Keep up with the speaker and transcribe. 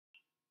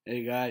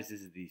Hey guys,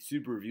 this is the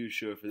super review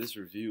show for this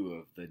review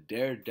of the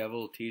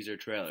Daredevil teaser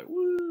trailer.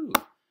 Woo!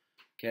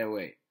 Can't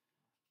wait.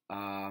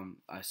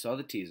 I saw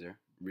the teaser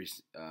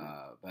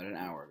about an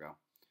hour ago,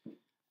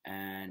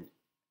 and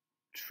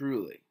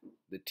truly,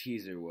 the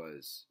teaser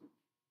was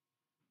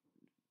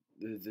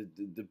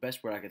the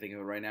best word I can think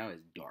of right now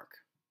is dark.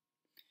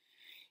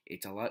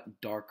 It's a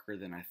lot darker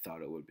than I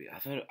thought it would be. I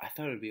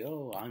thought it would be,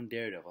 oh, I'm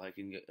Daredevil. I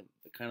can get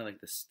kind of like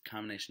this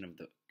combination of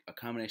a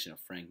combination of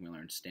Frank Miller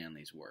and Stan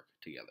Lee's work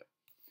together.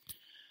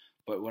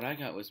 But what I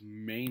got was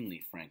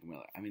mainly Frank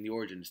Miller. I mean, the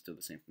origin is still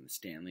the same from the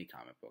Stan Lee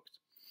comic books.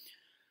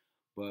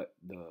 But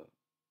the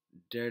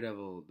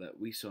Daredevil that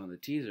we saw in the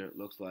teaser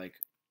looks like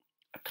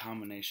a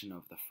combination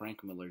of the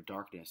Frank Miller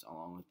darkness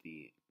along with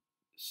the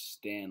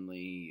Stan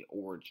Lee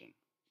origin.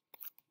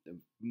 They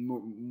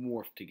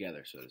morphed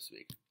together, so to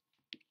speak.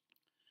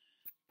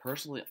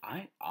 Personally,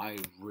 I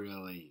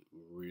really,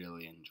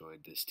 really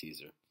enjoyed this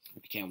teaser. I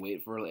can't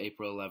wait for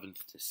April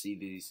 11th to see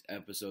these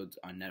episodes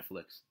on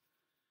Netflix.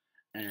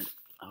 And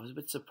I was a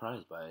bit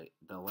surprised by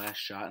the last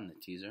shot in the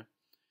teaser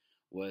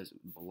was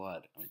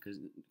blood. I mean, because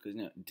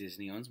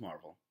Disney owns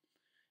Marvel,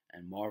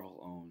 and Marvel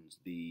owns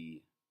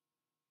the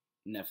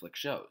Netflix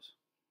shows.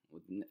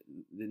 The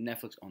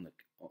Netflix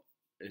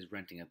is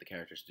renting out the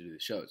characters to do the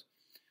shows,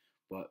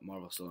 but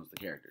Marvel still owns the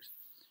characters.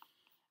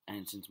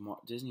 And since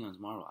Disney owns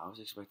Marvel, I was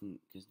expecting,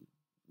 because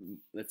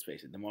let's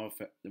face it, the Marvel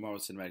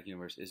Cinematic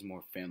Universe is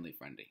more family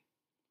friendly.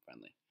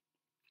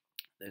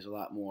 There's a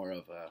lot more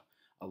of a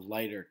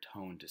lighter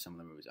tone to some of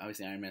the movies.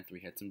 Obviously, Iron Man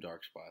 3 had some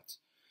dark spots.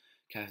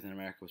 Captain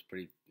America was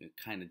pretty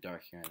kind of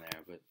dark here and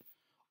there, but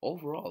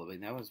overall, I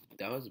mean, that was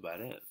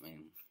about it. I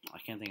mean, I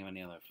can't think of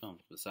any other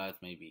films besides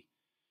maybe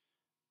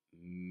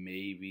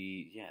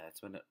yeah. That's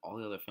about it. All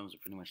the other films are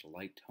pretty much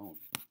light tone.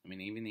 I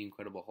mean, even the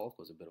Incredible Hulk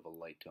was a bit of a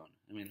light tone.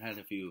 I mean, it had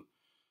a few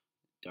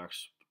dark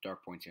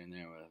points here and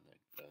there, where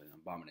like the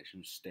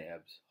Abomination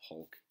stabs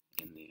Hulk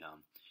in the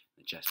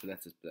chest, but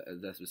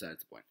that's besides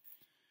the point.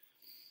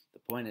 The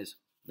point is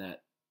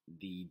that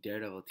the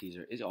Daredevil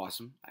teaser is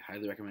awesome. I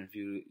highly recommend for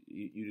you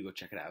to go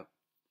check it out.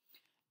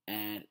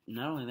 And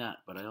not only that,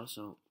 but I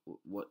also,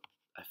 what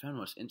I found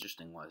most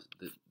interesting was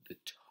the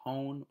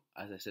tone,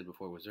 as I said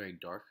before, was very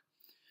dark,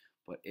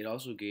 but it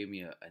also gave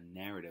me a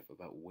narrative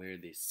about where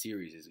this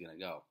series is going to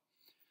go.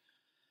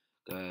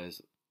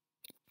 Because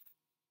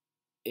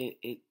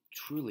it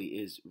truly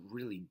is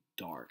really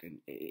dark, and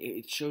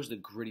it shows the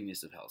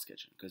grittiness of Hell's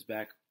Kitchen. Because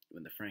back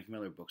when the Frank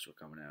Miller books were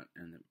coming out,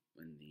 and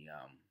when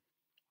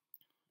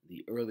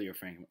the earlier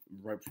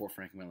right before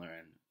Frank Miller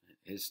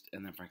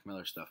and then Frank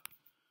Miller stuff,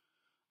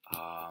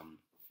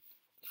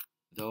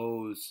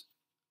 those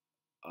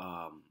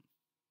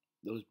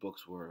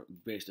books were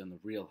based on the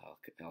real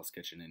Hell's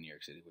Kitchen in New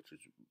York City, which was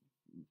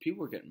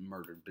people were getting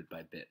murdered bit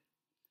by bit,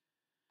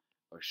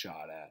 or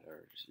shot at,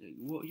 or just,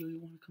 well, you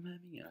want to come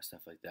at me,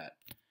 stuff like that.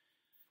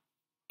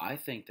 I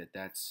think that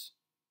that's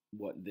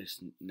what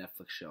this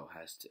Netflix show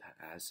has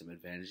some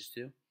advantages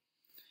to,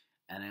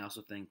 and I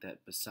also think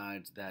that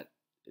besides that,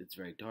 it's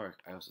very dark.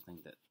 I also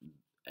think that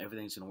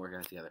everything's going to work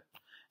out together.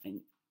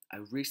 And I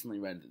recently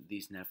read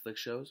these Netflix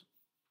shows,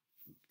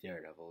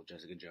 Daredevil,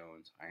 Jessica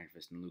Jones, Iron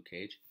Fist, and Luke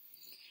Cage.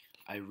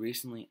 I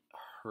recently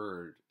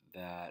heard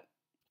that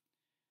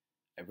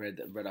I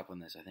read up on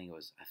this. I think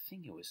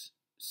it was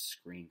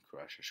Screen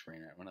Crush or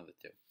Screener, one of the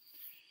two,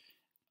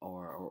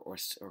 or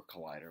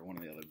Collider, one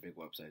of the other big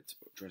websites,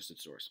 trusted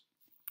source.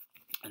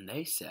 And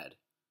they said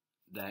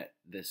that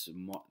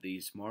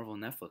these Marvel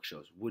Netflix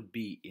shows would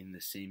be in the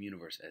same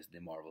universe as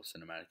the Marvel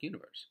Cinematic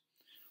Universe,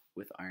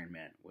 with Iron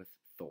Man, with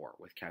Thor,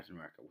 with Captain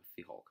America, with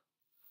the Hulk.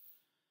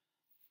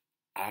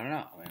 I don't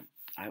know.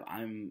 I mean,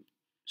 I'm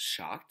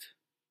shocked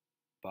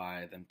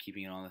by them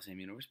keeping it all in the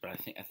same universe, but I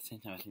think at the same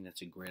time, I think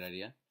that's a great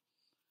idea,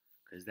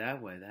 because that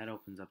way, that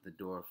opens up the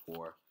door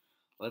for,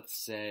 let's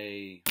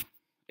say,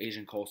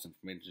 Agent Coulson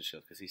from Agents of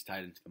S.H.I.E.L.D., because he's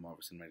tied into the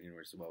Marvel Cinematic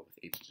Universe as well with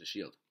Agents of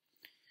S.H.I.E.L.D.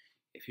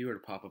 If he were to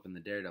pop up in the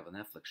Daredevil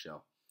Netflix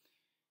show,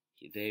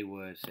 they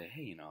would say,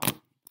 "Hey,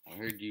 I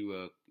heard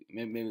you.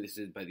 Maybe this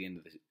is by the end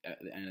of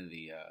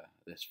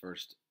this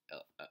first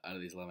out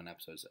of these 11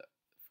 episodes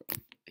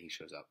he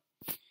shows up,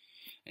 and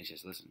he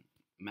says, "Listen,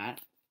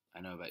 Matt, I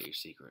know about your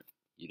secret.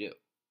 You do,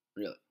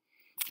 really,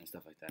 and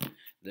stuff like that."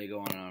 They go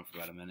on and on for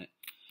about a minute,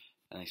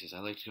 and he says, "I'd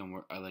like you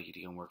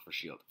to come work for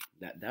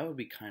S.H.I.E.L.D." That would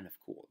be kind of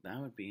cool. That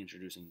would be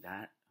introducing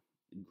that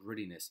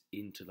grittiness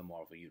into the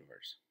Marvel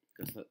universe.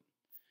 Because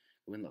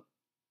look.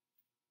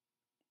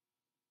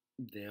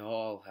 They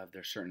all have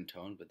their certain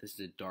tone, but this is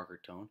a darker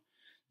tone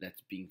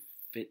that's being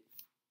fit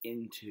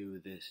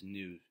into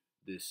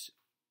this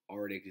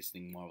already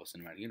existing Marvel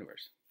Cinematic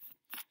Universe.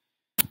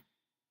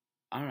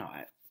 I don't know.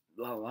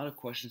 A lot of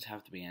questions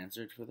have to be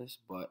answered for this,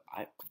 but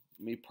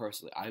me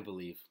personally, I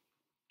believe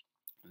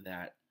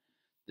that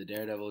the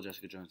Daredevil,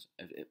 Jessica Jones,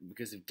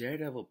 because if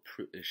Daredevil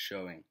is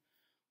showing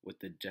what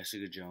the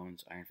Jessica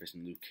Jones, Iron Fist,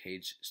 and Luke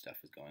Cage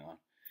stuff is going on,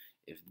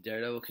 if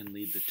Daredevil can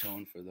lead the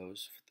tone for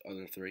those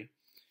other three,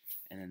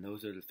 and then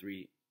those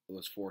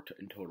four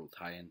in total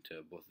tie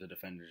into both the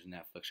Defenders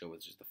Netflix show,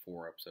 which is the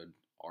 4-episode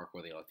arc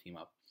where they all team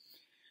up,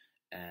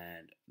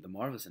 and the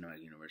Marvel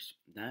Cinematic Universe,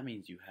 that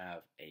means you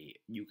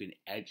can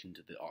edge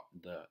into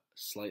the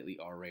slightly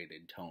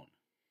R-rated tone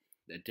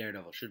that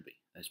Daredevil should be.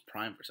 That's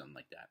prime for something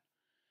like that.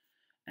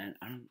 And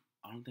I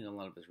don't think a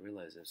lot of us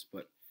realize this,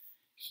 but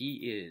he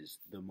is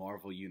the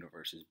Marvel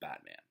Universe's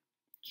Batman.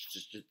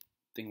 Just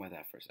think about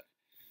that for a sec.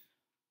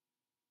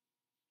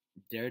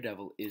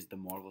 Daredevil is the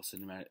Marvel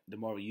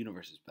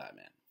Universe's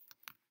Batman.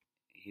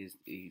 He's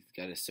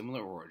got a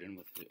similar origin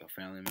with a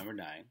family member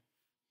dying.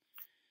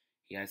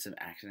 He had some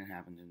accident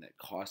happen to him that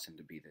caused him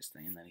to be this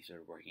thing, and then he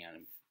started working out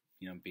and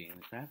beating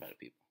the crap out of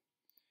people.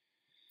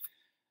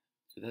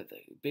 So that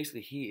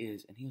basically he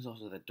is, and he was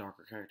also that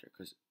darker character,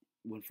 because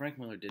when Frank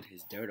Miller did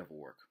his Daredevil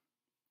work,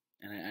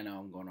 and I know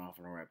I'm going off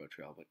on a rabbit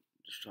trail, but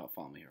just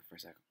follow me here for a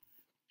second.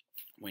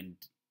 When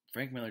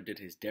Frank Miller did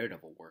his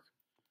Daredevil work,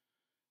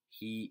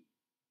 he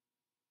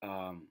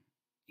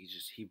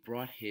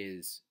brought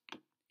his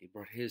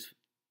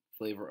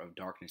flavor of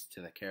darkness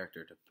to the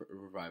character to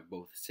provide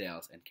both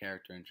sales and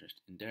character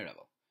interest in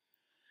Daredevil.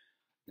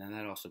 Now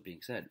that also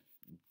being said,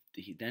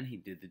 he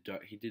did the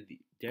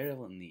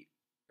Daredevil in the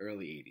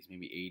early 80s,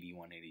 maybe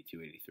 81,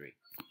 82, 83.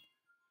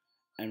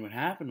 And what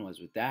happened was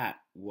that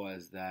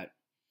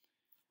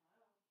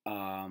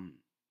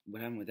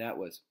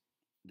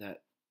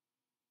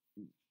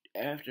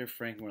after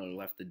Frank Miller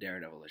left the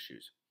Daredevil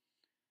issues,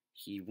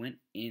 he went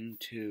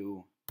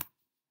into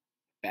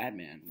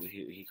Batman.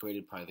 He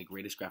created probably the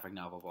greatest graphic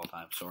novel of all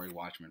time. Sorry,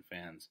 Watchmen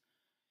fans.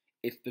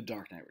 It's The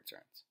Dark Knight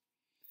Returns.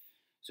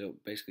 So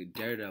basically,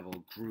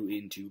 Daredevil grew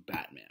into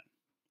Batman,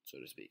 so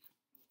to speak.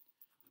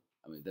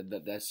 I mean,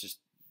 that's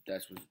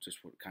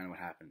what kind of what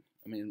happened.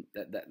 I mean,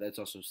 that's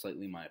also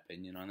slightly my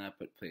opinion on that.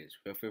 But please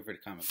feel free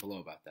to comment below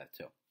about that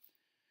too.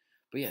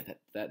 But yeah,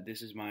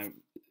 this is my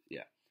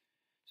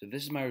So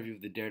this is my review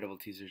of the Daredevil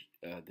teaser,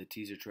 the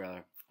teaser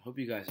trailer. I hope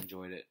you guys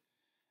enjoyed it.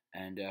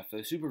 And for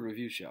the Super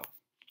Review Show,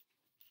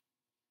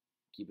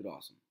 keep it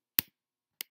awesome.